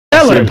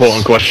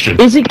important question.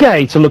 Is it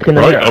gay to look in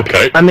the mirror?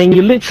 Okay. I mean,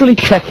 you're literally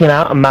checking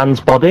out a man's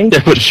body.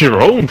 Yeah, but it's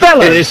your own.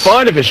 Fellas, it is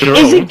fine if it's your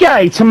is own. it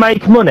gay to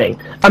make money?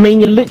 I mean,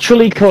 you're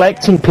literally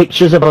collecting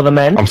pictures of other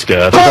men. I'm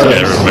scared. Fellas,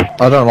 It's scaring me.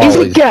 I don't like is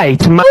it these. gay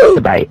to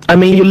masturbate? I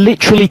mean, you're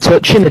literally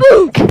touching the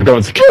dick. I'm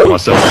going to kill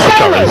myself.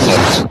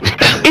 Fellas,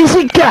 is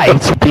it gay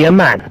to be a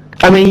man?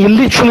 I mean, you're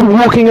literally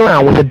walking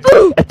around with a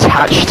dick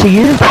attached to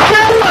you.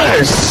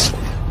 Fellas,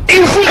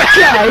 is it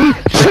gay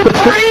to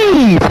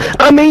breathe?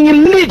 I mean, you're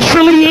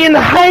literally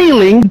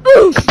inhaling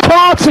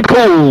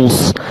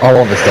particles. I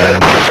want this game.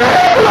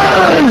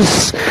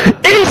 Fellas,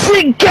 is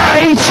it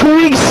gay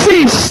to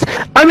exist?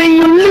 I mean,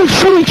 you're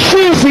literally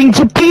choosing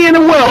to be in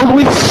a world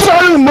with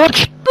so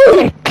much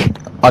dick.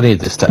 I need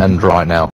this to end right now.